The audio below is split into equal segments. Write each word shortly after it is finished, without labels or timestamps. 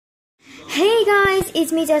Hey guys,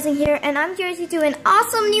 it's me Justin here, and I'm here to do an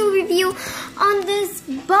awesome new review on this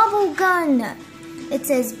bubble gun. It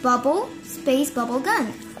says bubble space bubble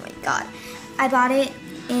gun. Oh my god. I bought it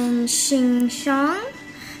in Shengshang.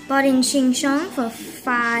 Bought it in Shengshang for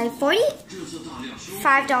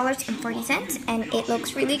 $5.40, and it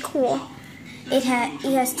looks really cool. It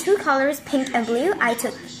has two colors, pink and blue. I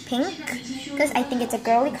took pink because I think it's a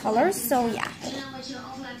girly color, so yeah.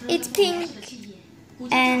 It's pink.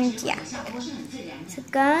 And yeah, it's a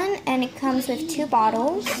gun and it comes with two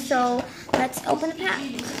bottles. So let's open the pack.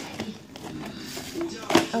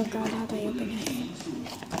 Oh god, how do I open it?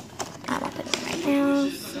 I'll open it right now.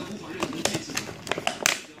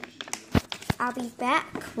 I'll be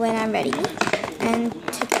back when I'm ready and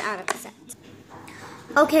took it out of the set.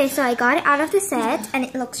 Okay, so I got it out of the set and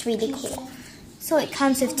it looks really cool. So it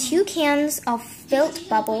comes with two cans of filled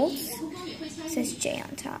bubbles. It says J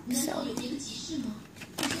on top, so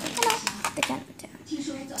the gun down.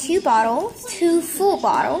 Two bottles, two full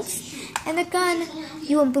bottles, and the gun.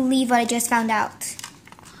 You won't believe what I just found out.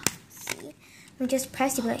 See, we just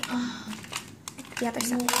press it like the other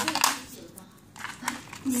side.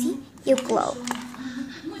 See, you glow.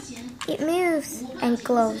 It moves and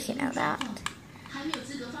glows, you know that.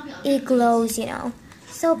 It glows, you know.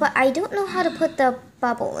 So, but I don't know how to put the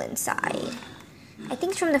bubble inside. I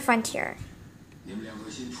think it's from the front here.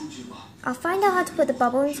 I'll find out how to put the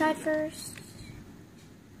bubble inside first.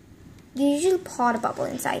 You usually pour the bubble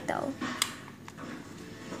inside though.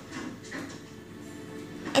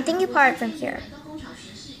 I think you pour it from here.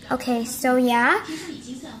 Okay, so yeah.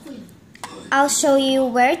 I'll show you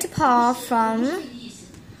where to pour from.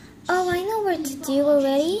 Oh, I know what to do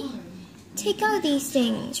already. Take out these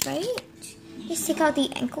things, right? Just take out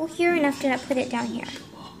the ankle here and after that put it down here.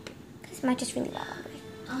 Because it matches really well.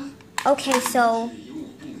 Okay, so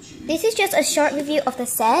this is just a short review of the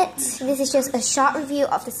set.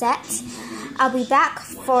 I'll be back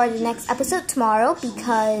for the next episode tomorrow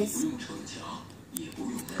because,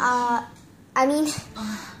 I'll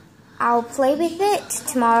play with it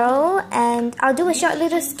tomorrow and I'll do a short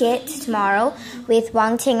little skit tomorrow with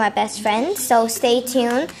Wang Ting, my best friend. So stay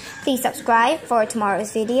tuned. Please subscribe for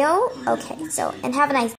tomorrow's video. Okay, so, and have a nice day.